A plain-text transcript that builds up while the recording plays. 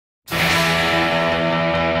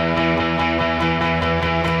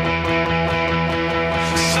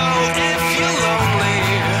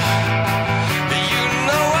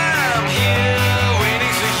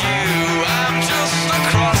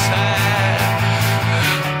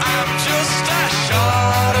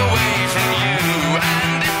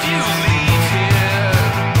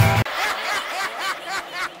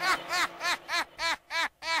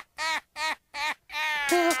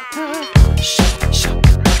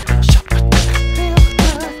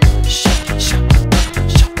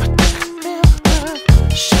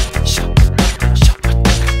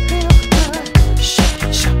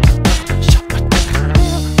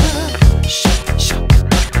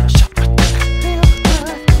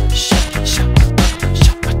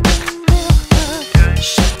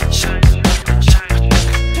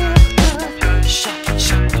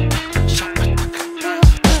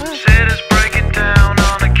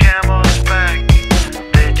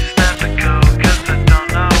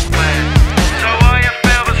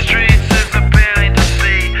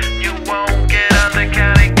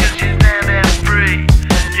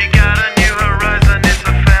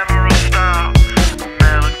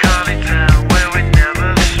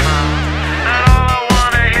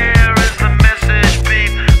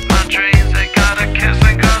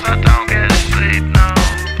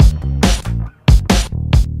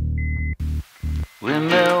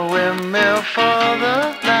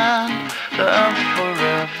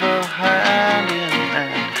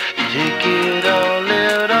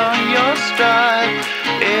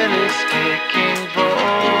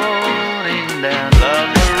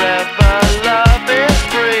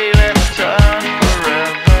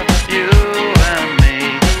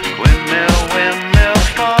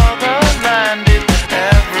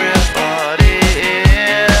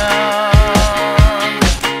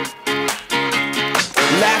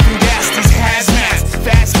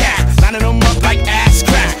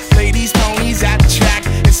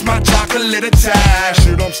at a time.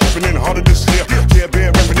 Shit, I'm stepping in harder this year. Yeah,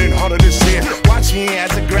 been repping in harder this year. Watch me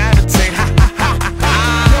as I gravitate.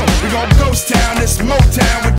 Yo, we gon' ghost town, this Motown.